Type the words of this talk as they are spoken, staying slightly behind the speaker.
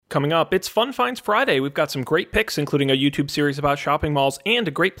Coming up, it's Fun Finds Friday. We've got some great picks, including a YouTube series about shopping malls and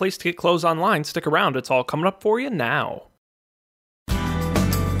a great place to get clothes online. Stick around. It's all coming up for you now.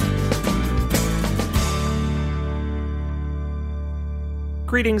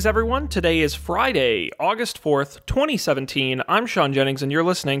 Greetings, everyone. Today is Friday, August 4th, 2017. I'm Sean Jennings, and you're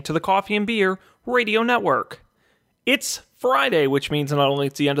listening to the Coffee and Beer Radio Network. It's Friday, which means not only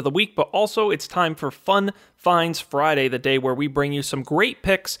it's the end of the week, but also it's time for Fun Finds Friday, the day where we bring you some great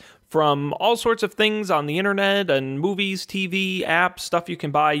picks from all sorts of things on the internet and movies, TV, apps, stuff you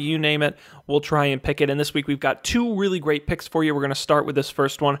can buy, you name it. We'll try and pick it. And this week we've got two really great picks for you. We're going to start with this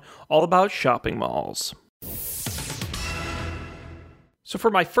first one, all about shopping malls. So for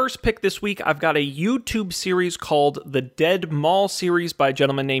my first pick this week, I've got a YouTube series called The Dead Mall Series by a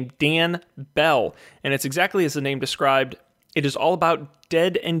gentleman named Dan Bell. And it's exactly as the name described. It is all about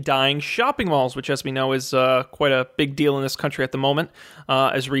dead and dying shopping malls, which, as we know, is quite a big deal in this country at the moment,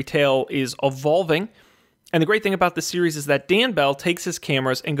 as retail is evolving. And the great thing about this series is that Dan Bell takes his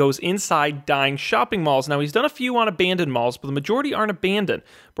cameras and goes inside dying shopping malls. Now, he's done a few on abandoned malls, but the majority aren't abandoned,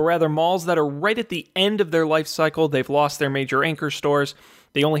 but rather malls that are right at the end of their life cycle. They've lost their major anchor stores.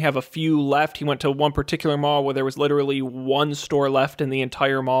 They only have a few left. He went to one particular mall where there was literally one store left in the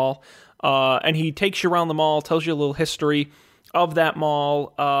entire mall. And he takes you around the mall, tells you a little history of that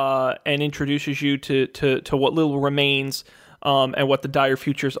mall, and introduces you to what little remains and what the dire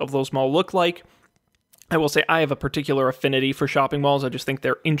futures of those malls look like. I will say I have a particular affinity for shopping malls. I just think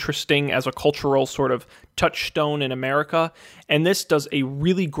they're interesting as a cultural sort of touchstone in America. And this does a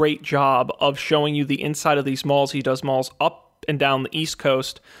really great job of showing you the inside of these malls. He does malls up and down the East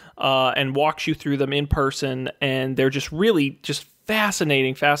Coast and walks you through them in person. And they're just really just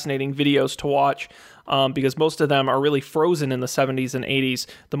fascinating videos to watch because most of them are really frozen in the 70s and 80s.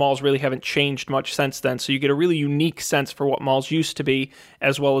 The malls really haven't changed much since then. So you get a really unique sense for what malls used to be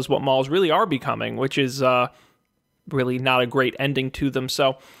as well as what malls really are becoming, which is really not a great ending to them.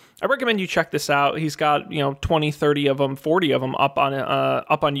 So I recommend you check this out. He's got 20, 30 of them, 40 of them up on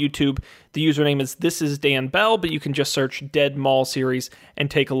YouTube. The username is This Is Dan Bell, but you can just search Dead Mall Series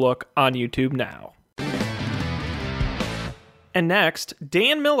and take a look on YouTube now. And next,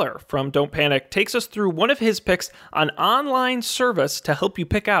 Dan Miller from Don't Panic takes us through one of his picks on online service to help you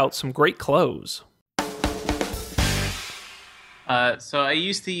pick out some great clothes. So I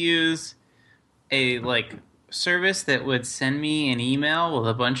used to use a service that would send me an email with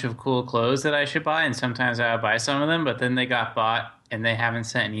a bunch of cool clothes that I should buy, and sometimes I would buy some of them, but then they got bought and they haven't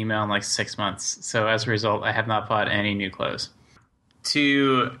sent an email in 6 months. So as a result, I have not bought any new clothes.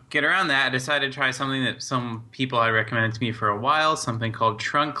 To get around that, I decided to try something that some people had recommended to me for a while, something called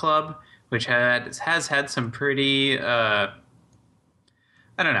Trunk Club, which has had some pretty, I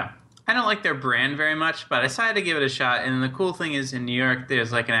don't know. I don't like their brand very much, but I decided to give it a shot. And the cool thing is in New York,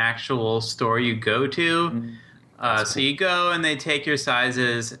 there's an actual store you go to. So you go and they take your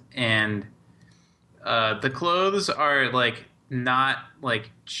sizes, and the clothes are not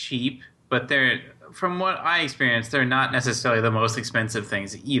cheap, but they're, from what I experienced, they're not necessarily the most expensive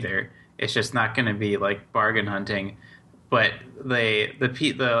things either. It's just not going to be bargain hunting. But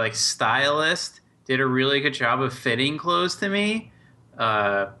the stylist did a really good job of fitting clothes to me.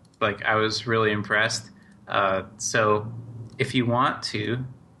 I was really impressed. So if you want to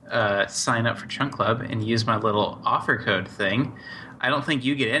sign up for Trunk Club and use my little offer code thing, I don't think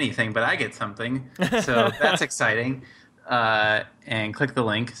you get anything, but I get something. So that's exciting. And click the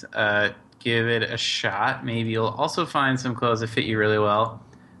link. Give it a shot. Maybe you'll also find some clothes that fit you really well.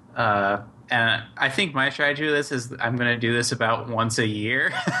 And I think my strategy with this is I'm going to do this about once a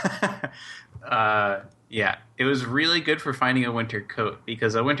year. Yeah, it was really good for finding a winter coat,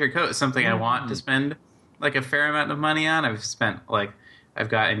 because a winter coat is something I want to spend a fair amount of money on. I've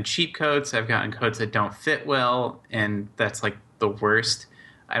gotten cheap coats. I've gotten coats that don't fit well, and that's the worst.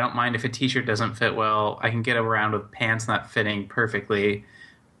 I don't mind if a t-shirt doesn't fit well. I can get around with pants not fitting perfectly.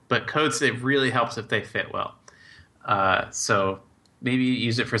 But coats, it really helps if they fit well. So maybe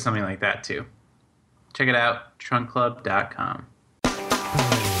use it for something like that too. Check it out, trunkclub.com.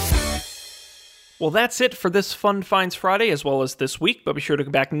 Well, that's it for this Fun Finds Friday, as well as this week. But be sure to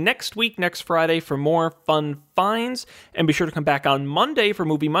come back next week, next Friday, for more fun finds. And be sure to come back on Monday for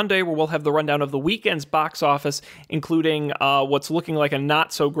Movie Monday, where we'll have the rundown of the weekend's box office, including what's looking like a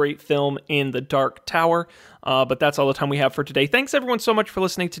not-so-great film in The Dark Tower. But that's all the time we have for today. Thanks, everyone, so much for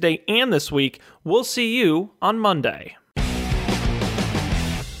listening today and this week. We'll see you on Monday.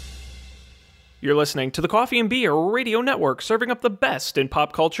 You're listening to the Coffee and Beer Radio Network, serving up the best in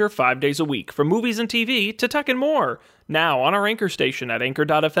pop culture 5 days a week, from movies and TV to tech and more. Now on our anchor station at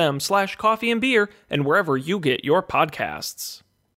anchor.fm/coffeeandbeer and wherever you get your podcasts.